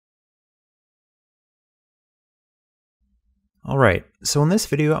Alright, so in this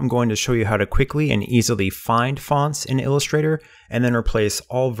video I'm going to show you how to quickly and easily find fonts in Illustrator and then replace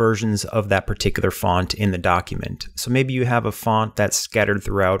all versions of that particular font in the document. So maybe you have a font that's scattered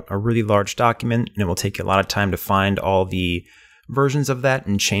throughout a really large document and it will take you a lot of time to find all the versions of that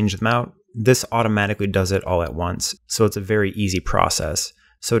and change them out. This automatically does it all at once, so it's a very easy process.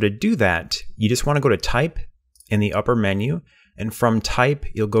 So to do that, you just want to go to Type in the upper menu, and from Type,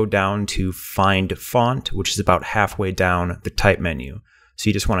 you'll go down to Find Font, which is about halfway down the Type menu. So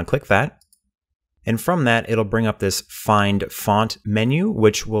you just want to click that. And from that, it'll bring up this Find Font menu,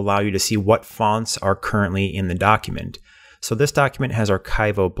 which will allow you to see what fonts are currently in the document. So this document has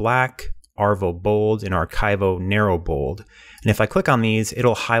Archivo Black, Arvo Bold, and Archivo Narrow Bold. And if I click on these,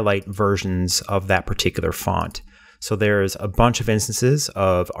 it'll highlight versions of that particular font. So there's a bunch of instances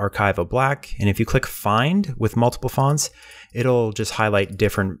of Archivo Black, and if you click Find with multiple fonts, it'll just highlight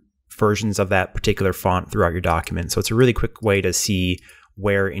different versions of that particular font throughout your document. So it's a really quick way to see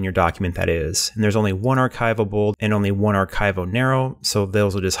where in your document that is. And there's only one Archivo Bold and only one Archivo Narrow, so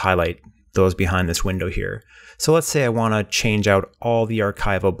those will just highlight those behind this window here. So let's say I want to change out all the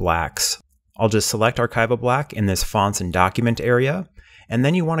Archivo Blacks. I'll just select Archivo Black in this Fonts and Document area, and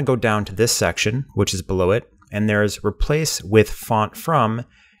then you want to go down to this section, which is below it, and there's Replace with Font From,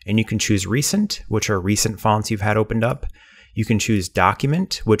 and you can choose Recent, which are recent fonts you've had opened up. You can choose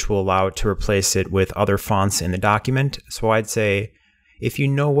Document, which will allow it to replace it with other fonts in the document. So I'd say, if you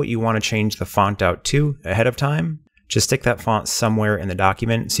know what you want to change the font out to ahead of time, just stick that font somewhere in the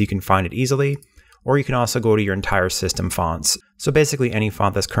document so you can find it easily. Or you can also go to your entire system fonts. So basically any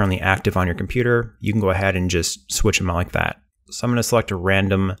font that's currently active on your computer, you can go ahead and just switch them out like that. So I'm going to select a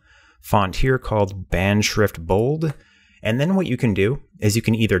random font here called Band Shrift Bold. And then what you can do is you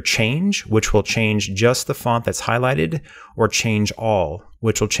can either change, which will change just the font that's highlighted, or change all,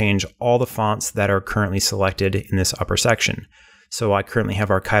 which will change all the fonts that are currently selected in this upper section. So I currently have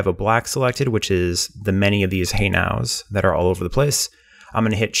Archivo Black selected, which is the many of these Hey Nows that are all over the place. I'm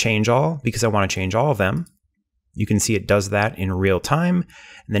going to hit Change All because I want to change all of them. You can see it does that in real time,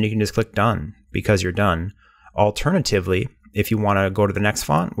 and then you can just click Done because you're done. Alternatively, if you want to go to the next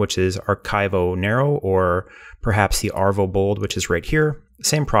font, which is Archivo Narrow, or perhaps the Arvo Bold, which is right here,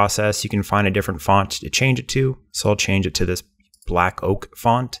 same process. You can find a different font to change it to. So I'll change it to this Black Oak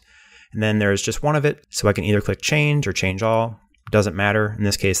font. And then there's just one of it. So I can either click Change or Change All. Doesn't matter. In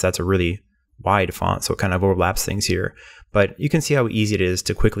this case, that's a really wide font, so it kind of overlaps things here. But you can see how easy it is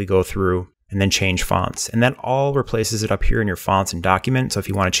to quickly go through and then change fonts. And that all replaces it up here in your fonts and document. So if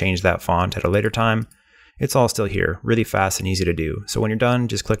you want to change that font at a later time, it's all still here, really fast and easy to do. So when you're done,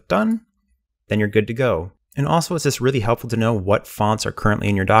 just click Done, then you're good to go. And also it's just really helpful to know what fonts are currently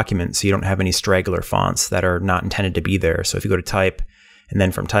in your document so you don't have any straggler fonts that are not intended to be there. So if you go to Type, and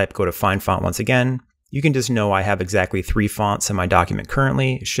then from Type, go to Find Font once again, you can just know I have exactly 3 fonts in my document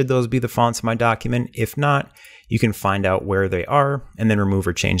currently. Should those be the fonts in my document? If not, you can find out where they are and then remove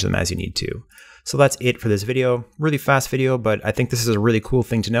or change them as you need to. So that's it for this video. Really fast video, but I think this is a really cool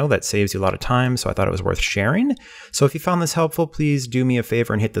thing to know that saves you a lot of time, so I thought it was worth sharing. So if you found this helpful, please do me a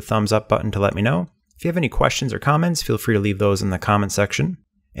favor and hit the thumbs up button to let me know. If you have any questions or comments, feel free to leave those in the comment section.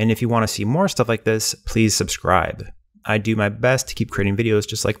 And if you want to see more stuff like this, please subscribe. I do my best to keep creating videos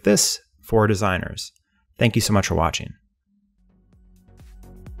just like this for designers. Thank you so much for watching.